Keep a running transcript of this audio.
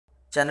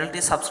চ্যানেলটি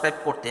সাবস্ক্রাইব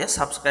করতে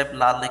সাবস্ক্রাইব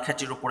লাল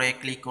লেখাটির উপরে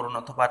ক্লিক করুন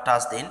অথবা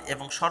টাচ দিন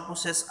এবং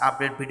সর্বশেষ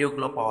আপডেট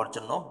ভিডিওগুলো পাওয়ার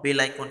জন্য বেল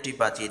আইকনটি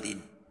বাজিয়ে দিন।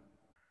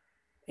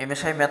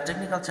 এমএসআই ম্যাথ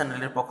টেকনিক্যাল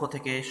চ্যানেলের পক্ষ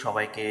থেকে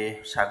সবাইকে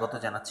স্বাগত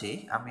জানাচ্ছি।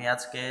 আমি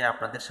আজকে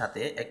আপনাদের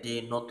সাথে একটি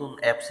নতুন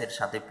অ্যাপসের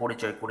সাথে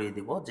পরিচয় করিয়ে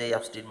দিব, যে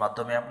অ্যাপসটির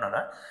মাধ্যমে আপনারা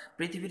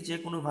পৃথিবীর যে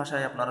কোনো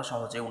ভাষায় আপনারা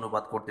সহজে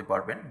অনুবাদ করতে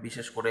পারবেন।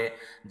 বিশেষ করে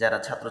যারা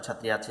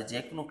ছাত্রছাত্রী আছে যে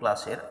কোনো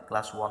ক্লাসের,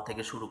 ক্লাস 1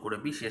 থেকে শুরু করে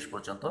বিশেষ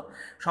পর্যন্ত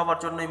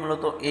সবার জন্যই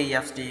মূলত এই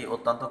অ্যাপসটি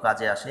অত্যন্ত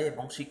কাজে আসে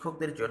এবং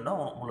শিক্ষকদের জন্য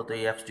মূলত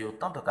এই অ্যাপসটি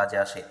অত্যন্ত কাজে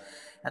আসে।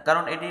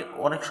 কারণ এটি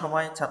অনেক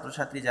সময়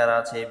ছাত্রছাত্রী যারা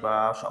আছে বা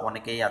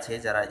অনেকেই আছে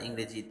যারা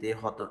ইংরেজিতে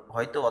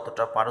হয়তো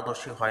অতটা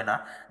পারদর্শী হয় না,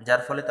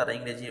 যার ফলে তারা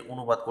ইংরেজি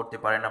অনুবাদ করতে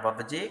পারে না বা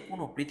যে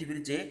কোনো পৃথিবীর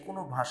যে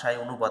কোনো ভাষায়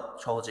অনুবাদ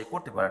সহজে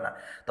করতে পারে না।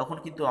 তখন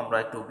কিন্তু আমরা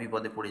একটু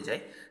বিপদে পড়ে যাই,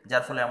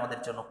 যার ফলে আমাদের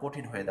জন্য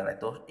কঠিন হয়ে দাঁড়ায়।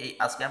 তো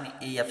আজকে আমি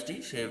এই অ্যাপসটি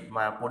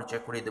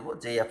পরিচয় করিয়ে দেবো,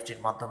 যে অ্যাপসটির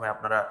মাধ্যমে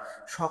আপনারা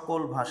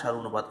সকল ভাষার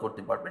অনুবাদ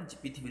করতে পারবেন। যে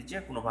পৃথিবীর যে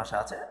কোনো ভাষা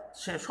আছে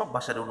সে সব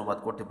ভাষার অনুবাদ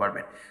করতে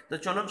পারবেন। তো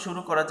চলুন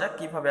শুরু করা যাক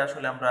কিভাবে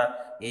আসলে আমরা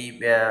এই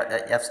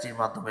অ্যাপসটির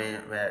মাধ্যমে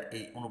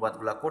এই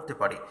অনুবাদগুলো করতে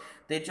পারি।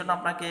 তো এর জন্য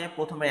আপনাকে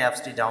প্রথমে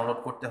অ্যাপসটি ডাউনলোড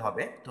করতে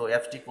হবে। তো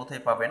অ্যাপসটি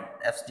কোথায় পাবেন?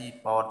 অ্যাপসটি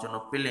পাওয়ার জন্য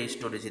প্লে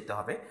স্টোরে যেতে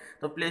হবে।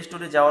 তো প্লে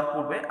স্টোরে যাওয়ার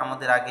পূর্বে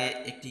আমাদের আগে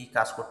একটি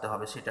কাজ করতে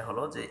হবে, সেটা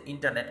হলো যে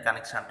ইন্টারনেট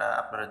কানেকশানটা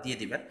আপনারা দিয়ে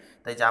দিবেন।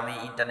 তাই যে আমি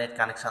ইন্টারনেট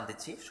কানেকশান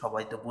দিচ্ছি,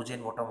 সবাই তো বুঝেন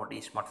মোটামুটি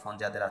স্মার্টফোন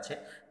যাদের আছে।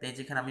 তো এই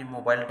যেখানে আমি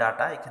মোবাইল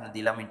ডাটা এখানে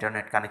দিলাম,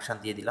 ইন্টারনেট কানেকশান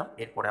দিয়ে দিলাম।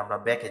 এরপরে আমরা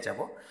ব্যাকে যাব।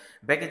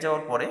 ব্যাকে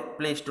যাওয়ার পরে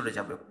প্লে স্টোরে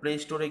যাবে। প্লে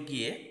স্টোরে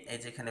গিয়ে এই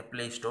যেখানে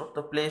প্লে স্টোর, তো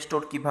প্লে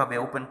স্টোর কীভাবে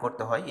ওপেন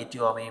করতে হয়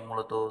এটিও আমি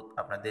মূলত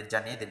আপনাদের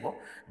জানিয়ে দেব।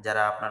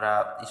 যারা আপনারা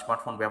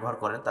স্মার্টফোন ব্যবহার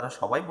করেন তারা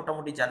সবাই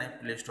মোটামুটি জানে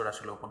প্লে স্টোর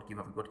আসলে ওপেন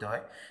কীভাবে করতে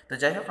হয়। তো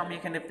যাই হোক, আমি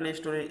এখানে প্লে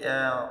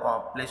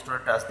স্টোরে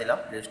টাচ দিলাম।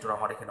 প্লে স্টোর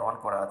আমার এখানে অন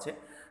করা আছে।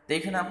 তো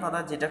এখানে আপনারা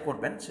যেটা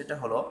করবেন সেটা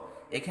হলো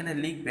এখানে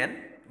লিখবেন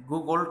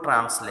গুগল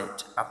ট্রান্সলেট।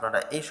 আপনারা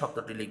এই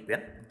শব্দটি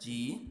লিখবেন, জি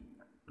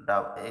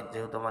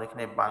যেহেতু আমার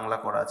এখানে বাংলা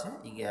করা আছে,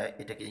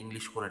 এটাকে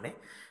ইংলিশ করে নেই।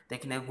 তো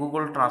এখানে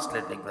গুগল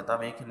ট্রান্সলেট লিখবে। তো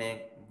আমি এখানে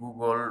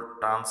গুগল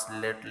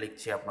ট্রান্সলেট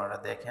লিখছি, আপনারা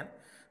দেখেন।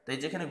 তো এই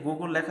যেখানে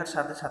গুগল লেখার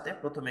সাথে সাথে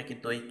প্রথমে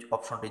কিন্তু এই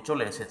অপশনটি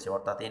চলে এসেছে,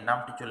 অর্থাৎ এই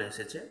নামটি চলে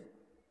এসেছে।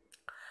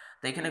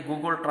 তো এখানে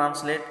গুগল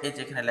ট্রান্সলেট এই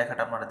যেখানে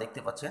লেখাটা আপনারা দেখতে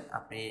পাচ্ছেন,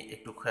 আপনি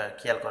একটু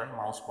খেয়াল করেন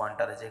মাউস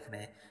পয়েন্টারে যেখানে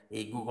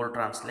এই গুগল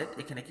ট্রান্সলেট,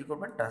 এখানে কি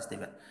করবেন? টাচ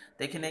দিবেন। তো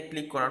এখানে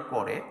ক্লিক করার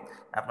পরে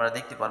আপনারা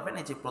দেখতে পারবেন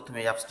এই যে প্রথমে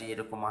অ্যাপসটি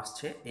এরকম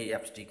আসছে। এই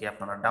অ্যাপসটিকে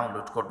আপনারা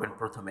ডাউনলোড করবেন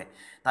প্রথমে।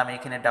 তো আমি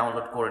এখানে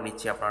ডাউনলোড করে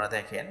নিচ্ছি। আপনারা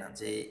দেখেন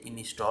যে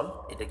ইনস্টল,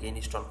 এটাকে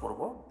ইনস্টল করব।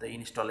 তো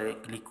ইনস্টলে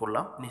ক্লিক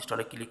করলাম।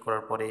 ইনস্টলে ক্লিক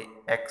করার পরে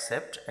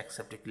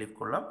অ্যাকসেপ্টে ক্লিক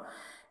করলাম।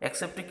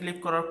 অ্যাকসেপ্টে ক্লিক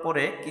করার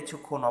পরে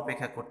কিছুক্ষণ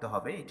অপেক্ষা করতে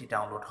হবে এটি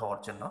ডাউনলোড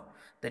হওয়ার জন্য।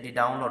 তো এটি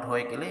ডাউনলোড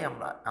হয়ে গেলেই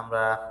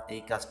আমরা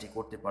এই কাজটি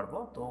করতে পারবো।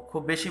 তো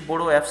খুব বেশি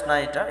বড় অ্যাপস না,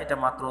 এটা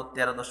মাত্র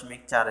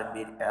 13.4 MB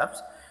অ্যাপস।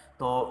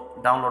 তো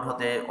ডাউনলোড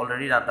হতে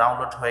অলরেডি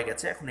ডাউনলোড হয়ে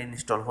গেছে, এখন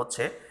ইনস্টল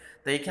হচ্ছে।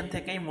 তো এইখান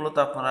থেকেই মূলত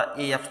আপনারা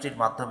এই অ্যাপসটির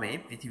মাধ্যমে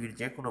পৃথিবীর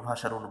যে কোনো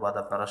ভাষার অনুবাদ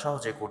আপনারা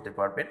সহজেই করতে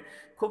পারবেন,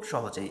 খুব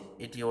সহজেই।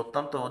 এটি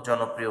অত্যন্ত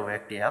জনপ্রিয়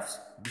একটি অ্যাপস।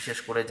 বিশেষ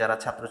করে যারা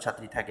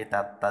ছাত্রছাত্রী থাকে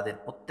তাদের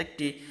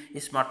প্রত্যেকটি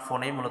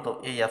স্মার্টফোনেই মূলত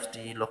এই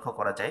অ্যাপসটি লক্ষ্য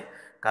করা যায়।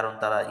 কারণ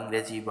তারা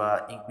ইংরেজি বা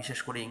বিশেষ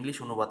করে ইংলিশ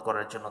অনুবাদ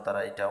করার জন্য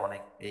তারা এটা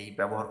অনেক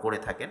ব্যবহার করে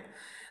থাকেন।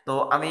 তো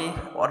আমি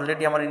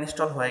অলরেডি আমার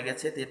ইনস্টল হয়ে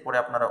গেছে। এরপরে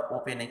আপনারা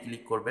ওপেনে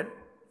ক্লিক করবেন।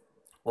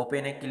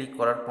 ওপেনে ক্লিক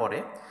করার পরে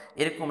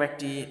এরকম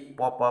একটি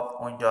পপ আপ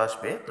উইন্ডো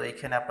আসবে। তো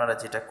এখানে আপনারা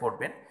যেটা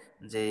করবেন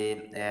যে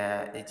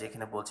এই যে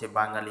এখানে বলছে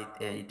বাঙালি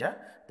এইটা,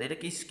 তো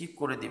এটাকে স্কিপ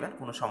করে দিবেন,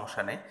 কোনো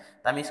সমস্যা নেই।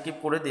 তো আমি স্কিপ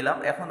করে দিলাম।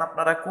 এখন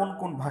আপনারা কোন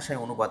কোন ভাষায়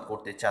অনুবাদ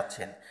করতে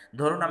চাচ্ছেন?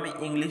 ধরুন আমি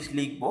ইংলিশ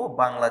লিখবো,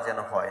 বাংলা যেন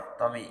হয়।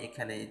 তো আমি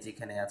এখানে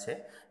যেখানে আছে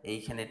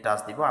এইখানে টাচ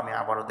দিব। আমি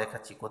আবারও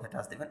দেখাচ্ছি কোথায়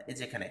টাচ দিবেন। এই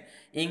যেখানে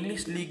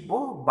ইংলিশ লিখবো,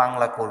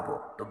 বাংলা করব।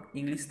 তো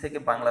ইংলিশ থেকে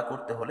বাংলা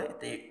করতে হলে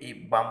এই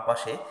বাম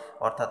পাশে,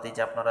 অর্থাৎ এই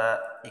যে আপনারা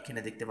এখানে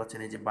দেখতে পাচ্ছেন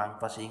এই যে বাম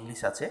পাশে ইংলিশ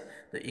আছে।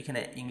 তো এখানে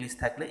ইংলিশ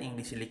থাকলে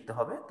ইংলিশে লিখতে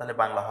হবে, তাহলে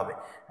বাংলা হবে।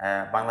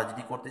 বাংলা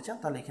যদি করতে চান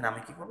তাহলে এখানে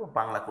আমি কি করব?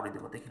 বাংলা করে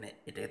দেবো। তো এখানে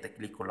এটাতে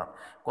ক্লিক করলাম।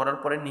 করার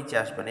পরে নিচে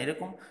আসবেন,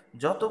 এরকম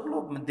যতগুলো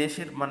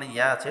দেশের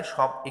আছে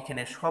সব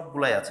এখানে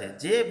সবগুলাই আছে,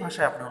 যে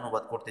ভাষায় আপনি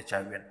অনুবাদ করতে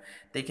চাইবেন।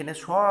 তো এখানে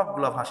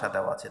সবগুলো ভাষা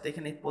দেওয়া আছে। তো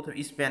এখানে প্রথম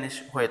স্প্যানিশ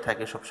হয়ে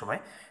থাকে সবসময়।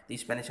 তো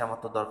স্প্যানিশ আমার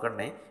তো দরকার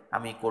নেই,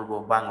 আমি করব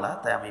বাংলা।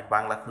 তাই আমি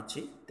বাংলা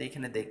খুঁজছি। তো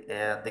এখানে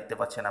দেখতে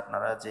পাচ্ছেন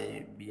আপনারা যে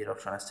বিয়ের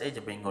অপশন আসছে, এই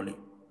যে বেঙ্গলি।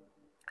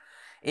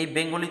 এই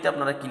বেঙ্গলিতে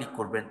আপনারা ক্লিক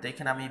করবেন। তো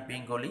এখানে আমি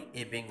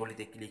এই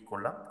বেঙ্গলিতে ক্লিক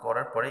করলাম।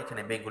 করার পরে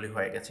এখানে বেঙ্গলি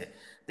হয়ে গেছে।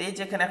 তো এই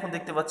যেখানে এখন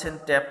দেখতে পাচ্ছেন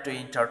ট্যাপ টু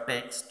ইন্টার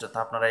টেক্সট। তো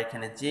আপনারা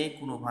এখানে যে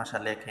কোনো ভাষা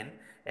লেখেন,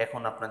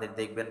 এখন আপনাদের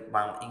দেখবেন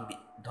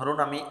ধরুন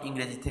আমি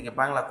ইংরেজি থেকে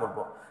বাংলা করব।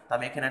 তো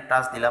আমি এখানে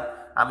টাচ দিলাম।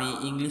 আমি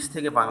ইংলিশ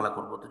থেকে বাংলা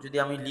করব। তো যদি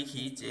আমি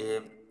লিখি যে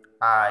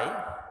আই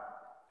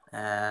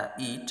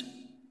ইট,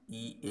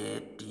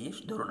 ইএটি,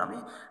 ধরুন আমি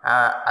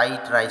আই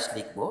ইট রাইস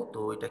লিখবো। তো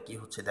এটা কি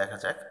হচ্ছে দেখা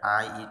যাক।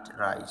 I eat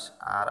rice,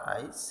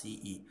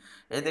 RICE।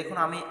 এই দেখুন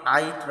আমি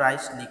আই ইট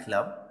রাইস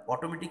লিখলাম,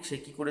 অটোমেটিক সে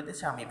কী করে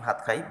দিয়েছে, আমি ভাত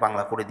খাই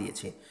বাংলা করে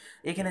দিয়েছে।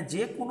 এখানে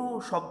যে কোনো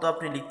শব্দ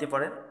আপনি লিখতে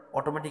পারেন,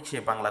 অটোমেটিক সে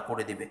বাংলা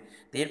করে দিবে।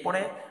 তো এরপরে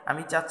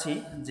আমি চাচ্ছি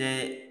যে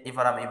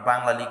এবার আমি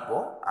বাংলা লিখবো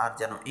আর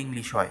যেন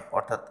ইংলিশ হয়,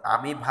 অর্থাৎ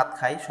আমি ভাত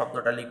খাই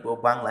শব্দটা লিখবো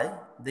বাংলায়,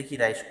 দেখি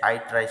রাইস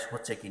আইট রাইস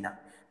হচ্ছে কিনা।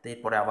 তো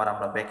এরপরে আবার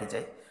আমরা ব্যাকে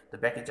যাই। তো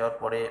ব্যাকে যাওয়ার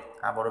পরে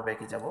আবারও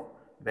ব্যাকে যাব।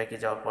 ব্যাকে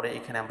যাওয়ার পরে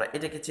এখানে আমরা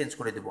এটাকে চেঞ্জ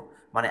করে দেব।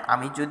 মানে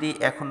আমি যদি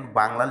এখন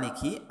বাংলা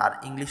লিখি আর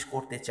ইংলিশ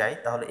করতে চাই,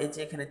 তাহলে এই যে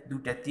এখানে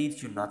দুইটা তীর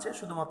চিহ্ন আছে,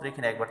 শুধুমাত্র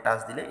এখানে একবার টাচ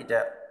দিলে এটা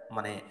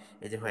মানে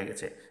এই যে হয়ে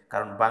গেছে।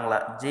 কারণ বাংলা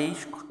যেই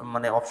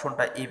মানে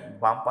অপশনটা এই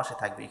বাম পাশে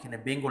থাকবে, এখানে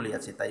বেঙ্গলি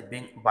আছে তাই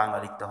বাংলা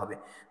লিখতে হবে।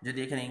 যদি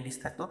এখানে ইংলিশ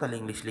থাকতো তাহলে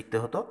ইংলিশ লিখতে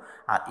হতো।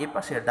 আর এ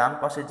পাশে ডান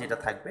পাশে যেটা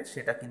থাকবে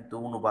সেটা কিন্তু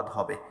অনুবাদ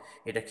হবে,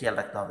 এটা খেয়াল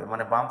রাখতে হবে।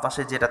 মানে বাম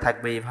পাশে যেটা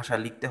থাকবে এই ভাষা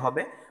লিখতে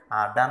হবে,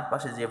 আর ডান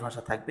পাশে যে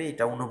ভাষা থাকবে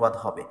এটা অনুবাদ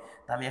হবে।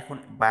 তা আমি এখন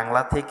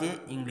বাংলা থেকে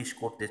ইংলিশ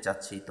করতে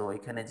চাচ্ছি, তো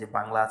এখানে যে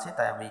বাংলা আছে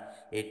তাই আমি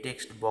এই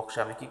টেক্সট বক্সে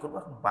আমি কি করব,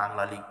 এখন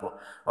বাংলা লিখব।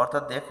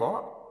 অর্থাৎ দেখো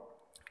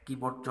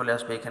কিবোর্ড চলে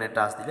আসবে এখানে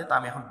টাচ দিলে। তো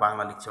আমি এখন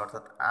বাংলা লিখছি,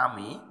 অর্থাৎ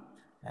আমি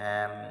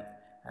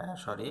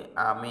সরি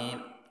আমি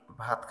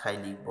ভাত খাই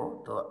লিখব।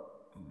 তো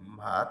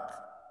ভাত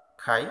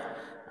খাই,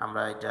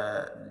 আমরা এটা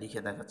লিখে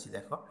দেখাচ্ছি।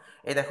 দেখো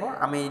এই দেখো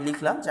আমি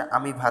লিখলাম যে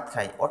আমি ভাত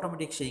খাই,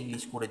 অটোমেটিক সে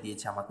ইংলিশ করে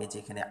দিয়েছে আমাকে, যে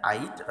এখানে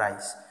আইট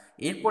রাইস।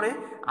 এরপরে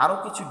আরও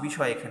কিছু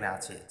বিষয় এখানে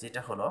আছে,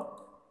 যেটা হলো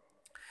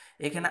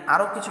এখানে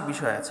আরও কিছু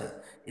বিষয় আছে।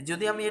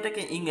 যদি আমি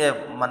এটাকে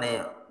মানে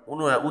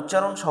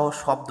উচ্চারণ সহ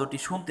শব্দটি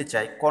শুনতে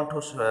চাই, কণ্ঠ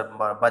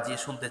বাজিয়ে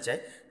শুনতে চাই,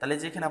 তাহলে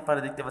যেখানে আপনারা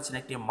দেখতে পাচ্ছেন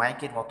একটি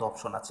মাইকের মতো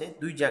অপশন আছে,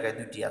 দুই জায়গায়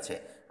দুইটি আছে।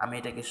 আমি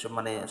এটাকে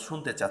মানে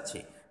শুনতে চাচ্ছি,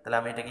 তাহলে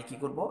আমি এটাকে কি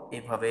করব,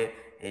 এইভাবে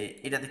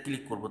এটাতে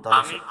ক্লিক করব। তাহলে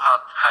আমি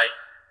ভাত খাই।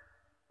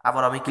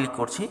 আবার আমি ক্লিক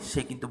করছি,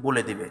 সে কিন্তু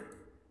বলে দিবে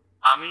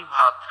আমি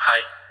ভাত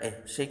খাই।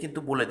 সে কিন্তু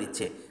বলে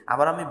দিচ্ছে।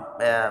 আবার আমি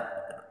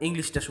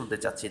ইংলিশটা শুনতে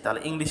চাচ্ছি, তাহলে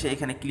ইংলিশে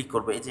এখানে ক্লিক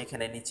করবো। এই যে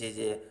এখানে নিচে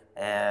যে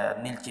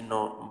নীল চিহ্ন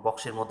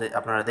বক্সের মধ্যে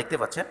আপনারা দেখতে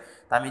পাচ্ছেন,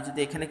 তা আমি যদি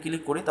এখানে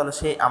ক্লিক করি তাহলে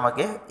সে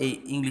আমাকে এই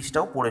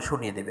ইংলিশটাও পড়ে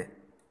শুনিয়ে দেবে।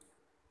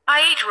 I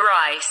eat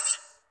rice.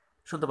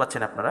 শুনতে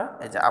পাচ্ছেন আপনারা,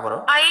 এই যে আবারও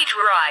I eat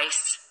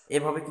rice.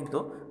 এভাবে কিন্তু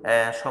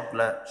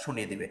সবগুলা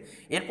শুনিয়ে দিবে।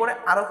 এরপরে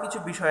আরও কিছু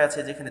বিষয় আছে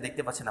যেখানে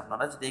দেখতে পাচ্ছেন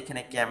আপনারা, যদি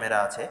এখানে ক্যামেরা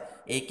আছে,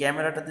 এই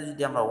ক্যামেরাটাতে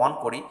যদি আমরা অন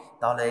করি,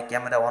 তাহলে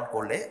ক্যামেরা অন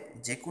করলে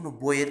যে কোনো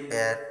বইয়ের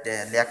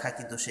লেখা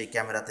কিন্তু সেই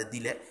ক্যামেরাতে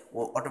দিলে ও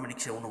অটোমেটিক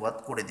সে অনুবাদ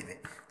করে দিবে।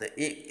 তো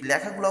এই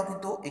লেখাগুলোও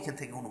কিন্তু এখান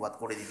থেকে অনুবাদ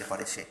করে দিতে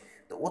পারে সে।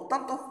 তো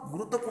অত্যন্ত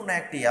গুরুত্বপূর্ণ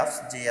একটি অ্যাপস,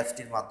 যে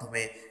অ্যাপসটির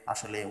মাধ্যমে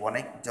আসলে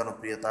অনেক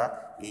জনপ্রিয়তা,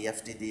 এই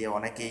অ্যাপসটি দিয়ে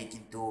অনেকেই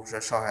কিন্তু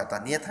সহায়তা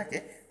নিয়ে থাকে।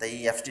 তাই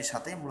এই অ্যাপসটির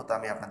সাথে মূলত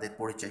আমি আপনাদের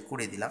পরিচয়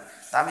করিয়ে দিলাম।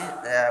 তা আমি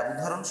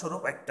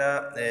উদাহরণস্বরূপ একটা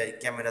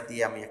ক্যামেরা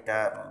দিয়ে আমি একটা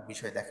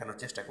বিষয় দেখানোর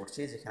চেষ্টা করছি,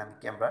 যেখানে আমি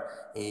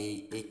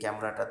এই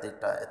ক্যামেরাটাতে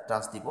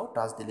টাচ দিব।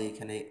 টাচ দিলে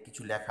এখানে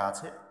কিছু লেখা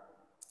আছে,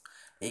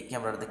 এই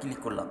ক্যামেরাতে ক্লিক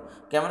করলাম।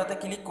 ক্যামেরাতে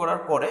ক্লিক করার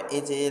পরে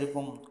এই যে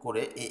এরকম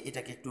করে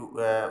এটাকে একটু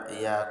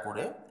ইয়া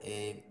করে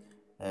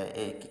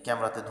এই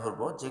ক্যামেরাতে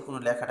ধরবো, যে কোনো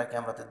লেখাটা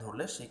ক্যামেরাতে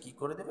ধরলে সে কী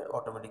করে দেবে,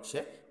 অটোমেটিক সে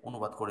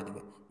অনুবাদ করে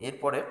দিবে।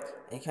 এরপরে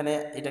এখানে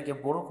এটাকে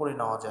বড় করে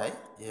নেওয়া যায়,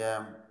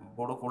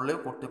 বড় করলেও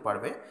করতে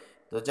পারবে।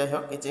 তো যাই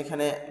হোক, এই যে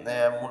এখানে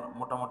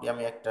মোটামুটি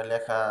আমি একটা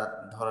লেখা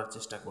ধরার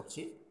চেষ্টা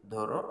করছি।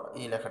 ধরো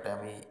এই লেখাটা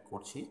আমি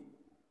করছি।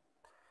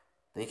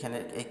 তো এখানে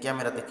এই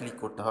ক্যামেরাতে ক্লিক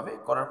করতে হবে,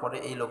 করার পরে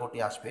এই লোগোটি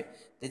আসবে।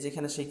 তো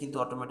যেখানে সে কিন্তু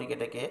অটোমেটিক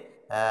এটাকে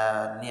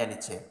নিয়ে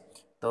নিচ্ছে।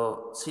 তো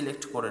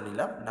সিলেক্ট করে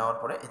নিলাম, নেওয়ার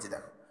পরে এই যে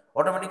দেখো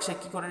অটোমেটিক সে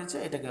কী করে নিচ্ছে,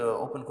 এটাকে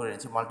ওপেন করে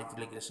নিচ্ছে,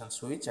 মাল্টিপ্লিকেশন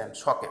সুইচ অ্যান্ড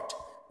সকেট,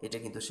 এটা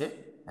কিন্তু সে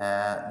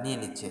নিয়ে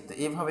নিচ্ছে। তো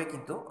এইভাবে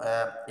কিন্তু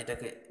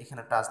এটাকে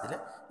এখানে টাচ দিলে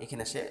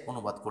এখানে সে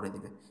অনুবাদ করে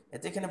দিবে।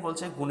 এতে এখানে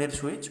বলছে গুণের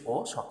সুইচ ও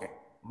সকেট,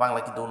 বাংলা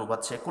কিন্তু অনুবাদ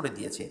সে করে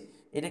দিয়েছে।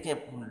 এটাকে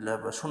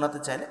শোনাতে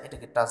চাইলে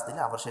এটাকে টাচ দিলে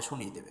আবার সে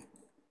শুনিয়ে দেবে।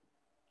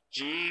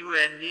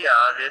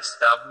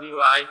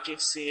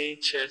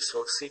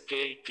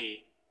 GUNDRSWITCHSOCKT.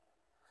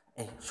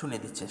 এই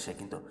শুনিয়ে দিচ্ছে সে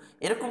কিন্তু,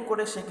 এরকম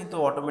করে সে কিন্তু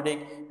অটোমেটিক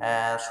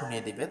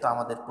শুনিয়ে দিবে। তো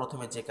আমাদের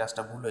প্রথমে যে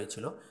কাজটা ভুল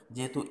হয়েছিল,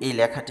 যেহেতু এই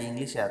লেখাটি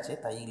ইংলিশে আছে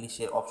তাই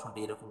ইংলিশের অপশনটি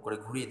এরকম করে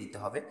ঘুরিয়ে দিতে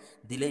হবে,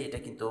 দিলে এটা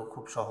কিন্তু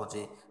খুব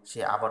সহজে সে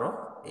আবারও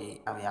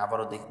আমি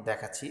আবারও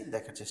দেখাচ্ছি,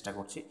 দেখার চেষ্টা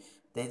করছি।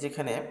 তো এই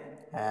যেখানে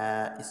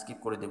স্কিপ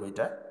করে দেবো,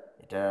 এটা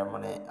এটা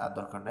মানে আর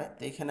দরকার নেই।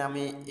 তো এখানে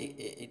আমি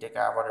এটাকে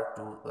আবার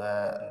একটু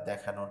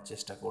দেখানোর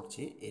চেষ্টা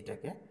করছি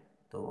এটাকে।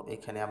 তো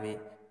এখানে আমি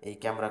এই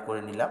ক্যামেরা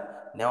করে নিলাম,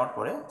 নেওয়ার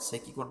পরে সে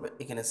কী করবে,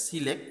 এখানে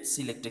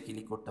সিলেক্টে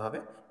ক্লিক করতে হবে।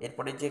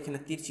 এরপরে যে এখানে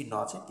তীর চিহ্ন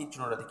আছে, তীর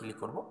চিহ্নটাতে ক্লিক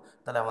করব,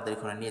 তাহলে আমাদের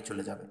এখানে নিয়ে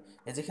চলে যাবে।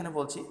 এই যেখানে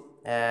বলছি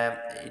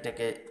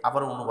এটাকে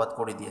আবারও অনুবাদ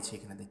করে দিয়েছি,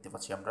 এখানে দেখতে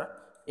পাচ্ছি আমরা।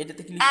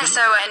 এটাতে ক্লিক করি,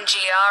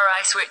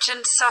 SONGRI switch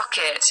and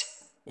socket.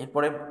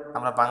 এরপরে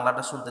আমরা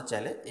বাংলাটা শুনতে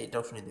চাইলে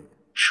এটাও শুনে দেবে।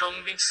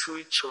 সঙ্গীত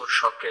সুইচ ও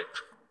সকেট।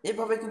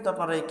 এভাবে কিন্তু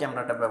আপনারা এই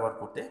ক্যামেরাটা ব্যবহার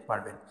করতে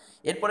পারবেন।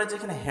 এরপরে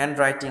যেখানে হ্যান্ড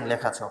রাইটিং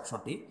লেখা আছে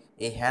অপশনটি,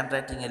 এই হ্যান্ড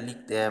রাইটিংয়ে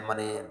লিখতে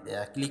মানে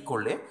ক্লিক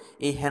করলে,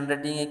 এই হ্যান্ড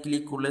রাইটিংয়ে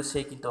ক্লিক করলে সে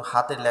কিন্তু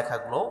হাতের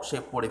লেখাগুলো সে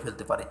পড়ে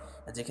ফেলতে পারে।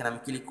 যেখানে আমি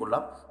ক্লিক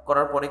করলাম,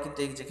 করার পরে কিন্তু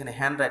এই যেখানে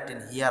hand writing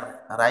here,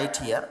 right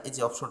here, এই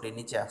যে অপশনটি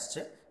নিচে আসছে,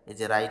 এই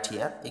যে রাইট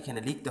হিয়ার, এখানে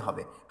লিখতে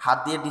হবে। হাত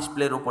দিয়ে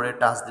ডিসপ্লের উপরে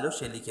টাচ দিলেও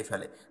সে লিখে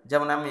ফেলে।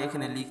 যেমন আমি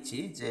এখানে লিখছি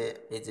যে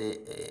এই যে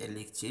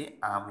লিখছি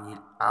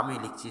আমি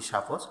লিখছি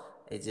সাপোজ,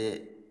 এই যে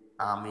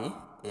আমি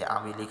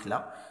আমি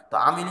লিখলাম। তো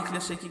আমি লিখলে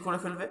সে কী করে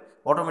ফেলবে,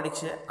 অটোমেটিক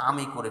সে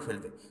আমি করে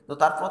ফেলবে। তো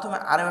তার প্রথমে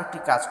আরও একটি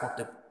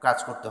কাজ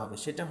করতে হবে,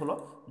 সেটা হলো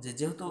যে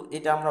যেহেতু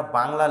এটা আমরা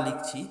বাংলা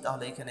লিখছি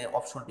তাহলে এখানে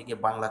অপশনটিকে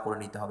বাংলা করে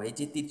নিতে হবে, এই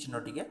যে তীর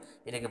চিহ্নটিকে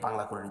এটাকে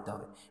বাংলা করে নিতে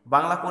হবে।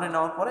 বাংলা করে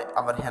নেওয়ার পরে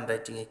আবার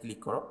হ্যান্ডরাইটিংয়ে ক্লিক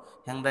করো।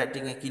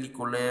 হ্যান্ডরাইটিংয়ে ক্লিক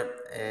করলে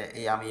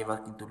এই আমি এবার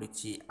কিন্তু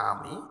লিখছি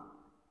আমি,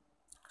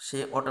 সে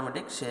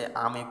অটোমেটিক সে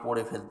আমি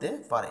পড়ে ফেলতে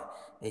পারে।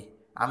 এই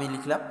আমি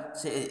লিখলাম,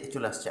 সে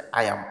চলে আসছে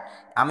আই অ্যাম।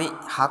 আমি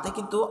হাতে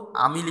কিন্তু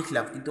আমি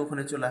লিখলাম কিন্তু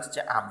ওখানে চলে আসছে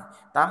আমি।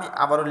 তা আমি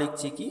আবারও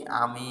লিখছি কি,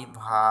 আমি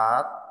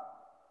ভাত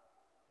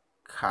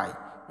খাই।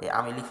 এই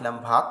আমি লিখলাম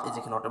ভাত, এই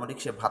যেখানে অটোমেটিক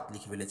সে ভাত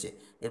লিখে ফেলেছে।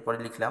 এরপরে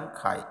লিখলাম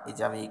খাই, এই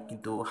যে আমি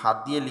কিন্তু হাত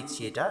দিয়ে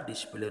লিখছি এটা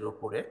ডিসপ্লের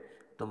ওপরে।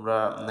 তোমরা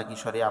নাকি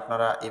সরি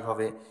আপনারা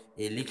এভাবে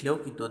লিখলেও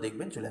কিন্তু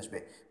দেখবেন চলে আসবে।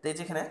 তো এই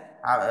যেখানে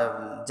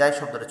যাই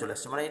শব্দটা চলে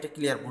আসছে, মানে এটা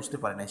ক্লিয়ার বুঝতে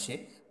পারে না সে।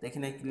 তো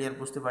এখানে ক্লিয়ার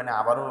বুঝতে পারে না,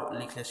 আবারও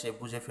লিখলে সে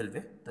বুঝে ফেলবে।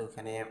 তো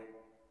এখানে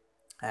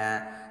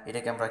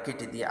এটাকে আমরা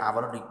কেটে দিয়ে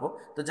আবারও লিখবো।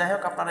 তো যাই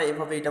হোক আপনারা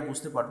এভাবে এটা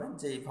বুঝতে পারবেন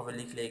যে এইভাবে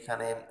লিখলে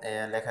এখানে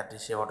লেখাটি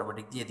সে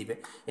অটোমেটিক দিয়ে দিবে।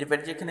 এরপর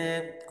যেখানে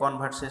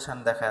কনভারসেশন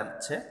দেখা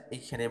যাচ্ছে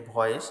এইখানে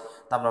ভয়েস,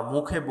 তা আমরা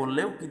মুখে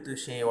বললেও কিন্তু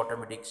সে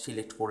অটোমেটিক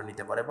সিলেক্ট করে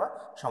নিতে পারে বা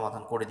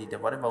সমাধান করে দিতে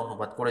পারে বা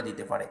অনুবাদ করে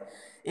দিতে পারে।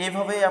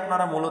 এইভাবেই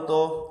আপনারা মূলত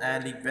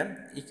লিখবেন।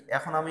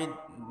 এখন আমি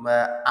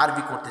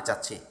আরবি করতে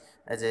চাচ্ছি,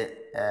 এই যে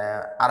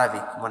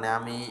আরাবিক, মানে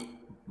আমি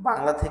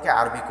বাংলা থেকে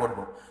আরবি করব।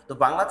 তো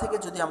বাংলা থেকে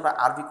যদি আমরা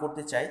আরবি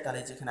করতে চাই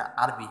তাহলে যেখানে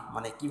আরবি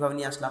মানে কিভাবে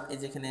নিয়ে আসলাম, এই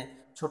যেখানে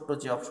ছোট্ট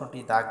যে অপশনটি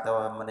দাগ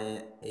দেওয়া মানে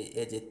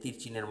এই যে তীর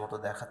চিহ্নের মতো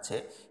দেখাচ্ছে,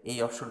 এই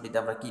অপশনটিতে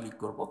আমরা ক্লিক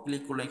করব।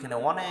 ক্লিক করলে এখানে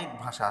অনেক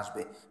ভাষা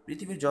আসবে,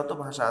 পৃথিবীর যত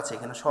ভাষা আছে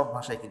এখানে সব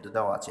ভাষায় কিন্তু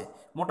দেওয়া আছে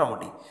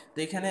মোটামুটি। তো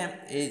এখানে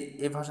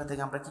এই ভাষা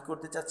থেকে আমরা কি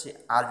করতে চাচ্ছি,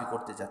 আরবি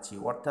করতে চাচ্ছি,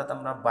 অর্থাৎ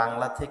আমরা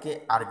বাংলা থেকে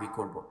আরবি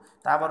করব।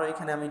 তা আবারও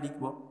এখানে আমি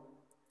লিখব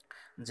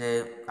যে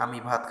আমি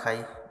ভাত খাই।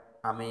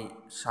 আমি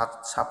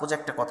সাপোজ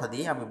একটা কথা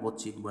দিয়ে আমি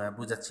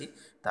বুঝাচ্ছি।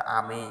 তা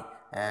আমি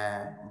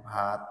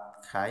ভাত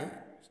খাই,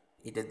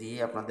 এটা দিয়ে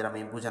আপনাদের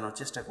আমি বোঝানোর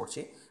চেষ্টা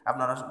করছি,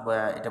 আপনারা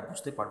এটা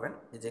বুঝতে পারবেন।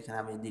 যেখানে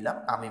আমি দিলাম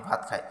আমি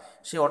ভাত খাই,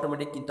 সে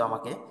অটোমেটিক কিন্তু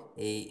আমাকে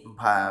এই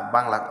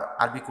বাংলা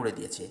আরবি করে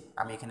দিয়েছে।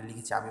 আমি এখানে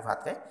লিখেছি আমি ভাত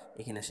খাই,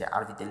 এখানে সে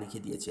আরবিতে লিখে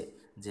দিয়েছে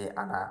যে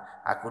আনা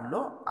আকুল্য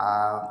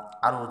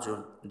আরও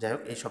যাই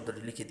হোক এই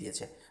শব্দটি লিখে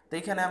দিয়েছে। তো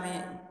এখানে আমি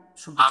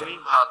শুনতে চাই আমি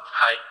ভাত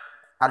খাই।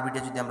 আরবিটা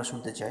যদি আমরা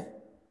শুনতে চাই,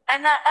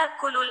 أنا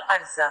آكل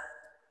الأرز।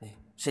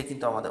 সে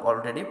কিন্তু আমাদের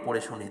অলরেডি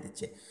পড়ে শুনিয়ে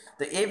দিচ্ছে।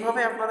 তো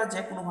এইভাবে আপনারা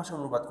যে কোনো ভাষা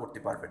অনুবাদ করতে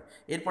পারবেন।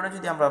 এরপরে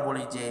যদি আমরা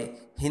বলি যে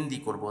হিন্দি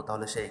করব,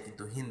 তাহলে সে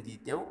কিন্তু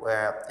হিন্দিতেও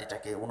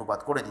এটাকে অনুবাদ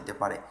করে দিতে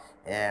পারে।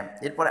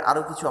 এরপরে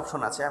আরও কিছু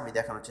অপশন আছে, আমি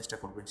দেখানোর চেষ্টা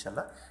করবো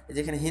ইনশাল্লাহ।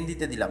 যেখানে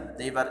হিন্দিতে দিলাম,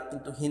 তো এবার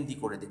কিন্তু হিন্দি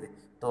করে দিবে।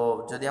 তো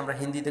যদি আমরা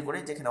হিন্দিতে করি,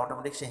 যেখানে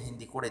অটোমেটিক সে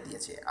হিন্দি করে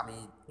দিয়েছে, আমি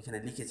এখানে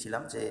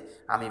লিখেছিলাম যে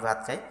আমি ভাত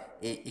খাই,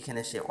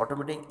 এখানে সে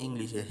অটোমেটিক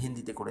ইংলিশে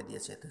হিন্দিতে করে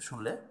দিয়েছে। তো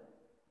শুনলে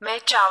मैं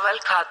चावल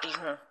खाती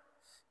हूँ।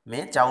 মে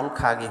চাউল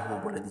খাগে হু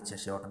বলে দিচ্ছে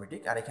সে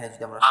অটোমেটিক। আর এখানে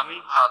যদি আমরা আমি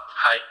ভাত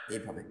খাই।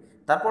 এইভাবে,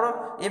 তারপরও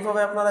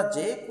এইভাবে আপনারা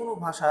যে কোনো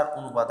ভাষার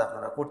অনুবাদ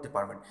আপনারা করতে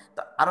পারবেন।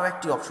 তা আরও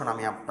একটি অপশন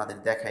আমি আপনাদের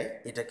দেখাই,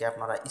 এটাকে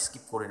আপনারা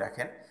স্কিপ করে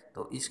রাখেন। তো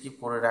স্কিপ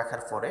করে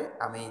রাখার পরে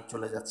আমি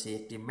চলে যাচ্ছি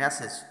একটি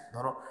মেসেজ,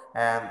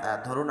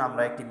 ধরুন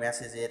আমরা একটি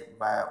মেসেজের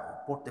বা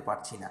পড়তে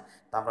পারছি না,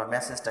 তো আমরা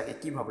মেসেজটাকে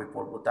কিভাবে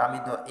পড়বো। তো আমি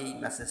তো এই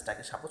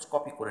মেসেজটাকে সাপোজ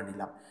কপি করে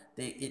নিলাম। তো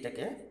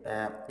এটাকে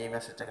এই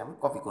মেসেজটাকে আমি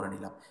কপি করে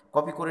নিলাম।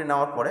 কপি করে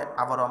নেওয়ার পরে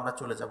আবারও আমরা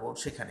চলে যাব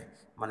সেখানে,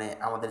 মানে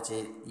আমাদের যে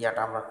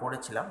ইয়াটা আমরা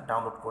করেছিলাম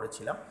ডাউনলোড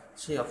করেছিলাম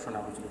সেই অপশনে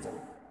আমরা চলে যাব।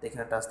 তো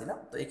এখানে টাচ দিলাম।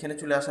 তো এখানে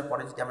চলে আসার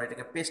পরে যদি আমরা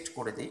এটাকে পেস্ট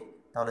করে দিই,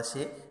 তাহলে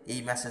সে এই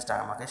মেসেজটা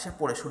আমাকে সে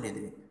পড়ে শুনিয়ে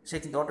দেবে। সে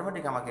কিন্তু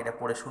অটোমেটিক আমাকে এটা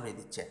পড়ে শুনিয়ে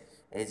দিচ্ছে,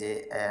 এই যে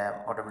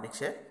অটোমেটিক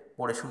সে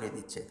পড়ে শুনিয়ে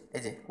দিচ্ছে,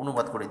 এই যে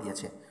অনুবাদ করে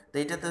দিয়েছে। তো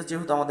এটাতে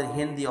যেহেতু আমাদের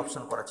হিন্দি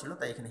অপশন করা ছিল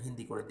তাই এখানে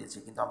হিন্দি করে দিয়েছে,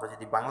 কিন্তু আমরা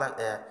যদি বাংলা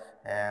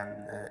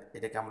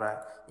এটাকে আমরা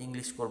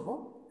ইংলিশ করব,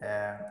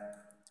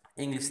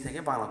 ইংলিশ থেকে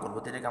বাংলা করবো,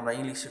 তো এটাকে আমরা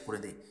ইংলিশে করে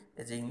দিই।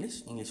 এই যে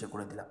ইংলিশে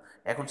করে দিলাম।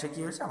 এখন সে কী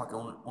হয়েছে, আমাকে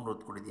অনুরোধ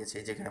করে দিয়েছে,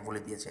 যেখানে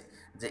বলে দিয়েছে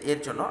যে এর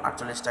জন্য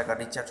 48 টাকা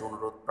রিচার্জ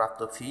অনুরোধ প্রাপ্ত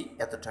ফি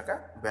এত টাকা,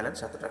 ব্যালেন্স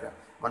এত টাকা,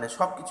 মানে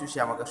সব কিছু সে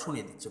আমাকে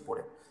শুনিয়ে দিচ্ছে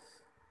পড়ে।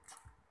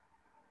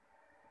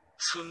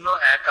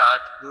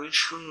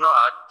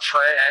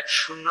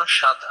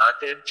 01820861078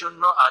 এর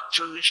জন্য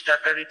 48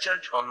 টাকা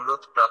রিচার্জ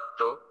অনুরোধ প্রাপ্ত,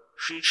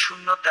 ফি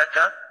 0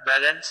 টাকা,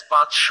 ব্যালেন্স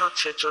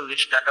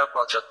 546 টাকা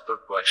 75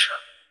 পয়সা।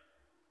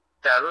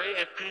 13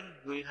 এপ্রিল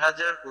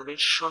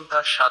 2019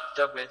 সন্ধ্যা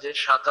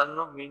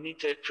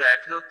 7:57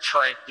 ট্র্যাকলোড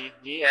 6টি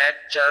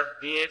D14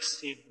 BXC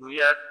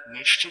 2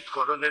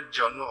 নিশ্চিতকরণের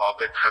জন্য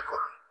অপেক্ষা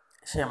করুন।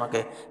 সে আমাকে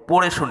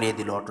পড়ে শুনিয়ে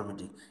দিল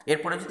অটোমেটিক।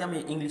 এরপরে যদি আমি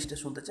ইংলিশটা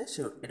শুনতে চাই,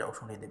 সে এটাও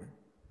শুনিয়ে দেবে।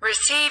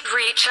 Receive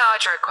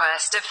recharge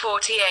request of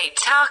 48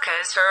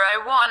 takas for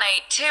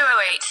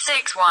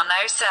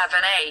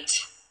 01820861078.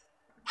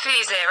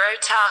 Fee 0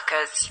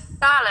 takas.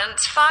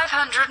 Balance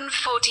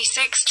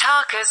 546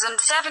 takas and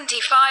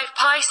 75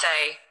 paise.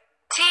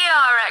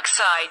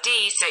 TRXID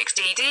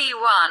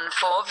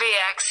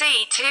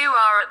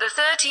 60D14VXE2R at the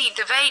 13th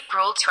of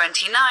April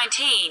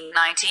 2019,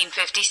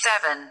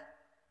 1957.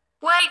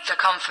 Wait for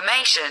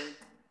confirmation.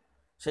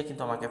 সে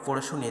কিন্তু আমাকে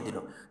পড়ে শুনিয়ে দিল।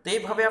 তো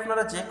এইভাবে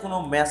আপনারা যে কোনো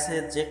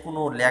মেসেজ, যে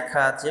কোনো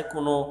লেখা, যে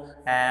কোনো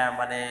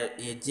মানে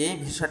যে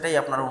ভাষাটাই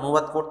আপনারা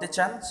অনুবাদ করতে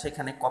চান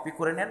সেখানে কপি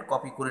করে নেন।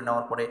 কপি করে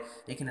নেওয়ার পরে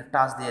এখানে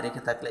টাচ দিয়ে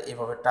রেখে থাকলে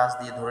এভাবে টাচ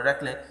দিয়ে ধরে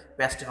রাখলে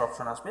পেস্টের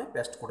অপশন আসবে,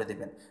 পেস্ট করে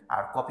দেবেন।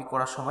 আর কপি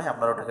করার সময়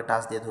আপনারা ওটাকে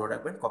টাচ দিয়ে ধরে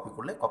রাখবেন, কপি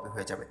করলে কপি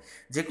হয়ে যাবে।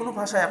 যে কোনো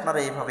ভাষায় আপনারা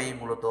এইভাবেই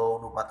মূলত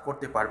অনুবাদ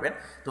করতে পারবেন।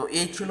 তো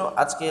এই ছিল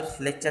আজকের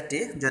লেকচারটি।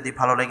 যদি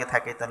ভালো লেগে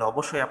থাকে তাহলে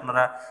অবশ্যই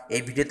আপনারা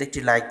এই ভিডিওতে একটি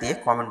লাইক দিয়ে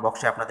কমেন্ট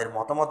বক্সে আপনাদের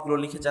মতামতগুলো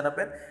লিখে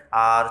জানাবেন।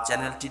 আর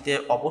চ্যানেলটিতে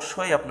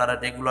অবশ্যই আপনারা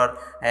রেগুলার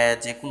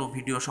যে কোনো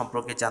ভিডিও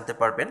সম্পর্কে জানতে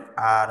পারবেন,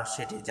 আর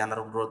সেটি জানার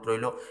অনুরোধ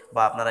রইল,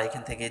 বা আপনারা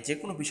এখান থেকে যে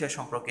কোনো বিষয়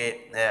সম্পর্কে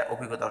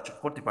অভিজ্ঞতা অর্জন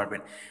করতে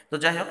পারবেন। তো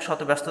যাই হোক, শত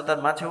ব্যস্ততার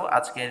মাঝেও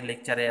আজকের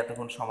লেকচারে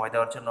এতক্ষণ সময়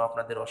দেওয়ার জন্য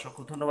আপনাদের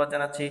অসংখ্য ধন্যবাদ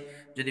জানাচ্ছি।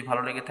 যদি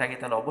ভালো লেগে থাকে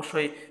তাহলে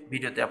অবশ্যই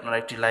ভিডিওতে আপনারা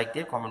একটি লাইক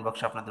দিয়ে কমেন্ট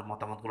বক্সে আপনাদের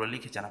মতামতগুলো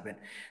লিখে জানাবেন।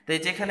 তো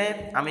এই যেখানে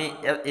আমি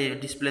এই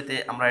ডিসপ্লেতে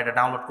আমরা এটা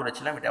ডাউনলোড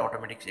করেছিলাম, এটা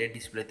অটোমেটিক এই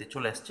ডিসপ্লেতে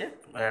চলে আসছে,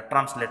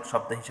 ট্রান্সলেট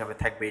শব্দ হিসাবে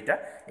থাকবে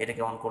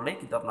এটাকে অন করলেই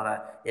কিন্তু আপনারা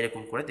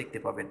এরকম করে দেখতে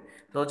পাবেন।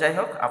 তো যাই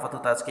হোক,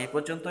 আপাতত আজকে এই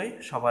পর্যন্তই।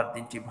 সবার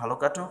দিনটি ভালো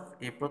কাটুক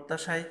এই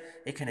প্রত্যাশায়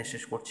এখানে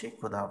শেষ করছি।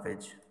 খোদা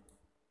হাফেজ।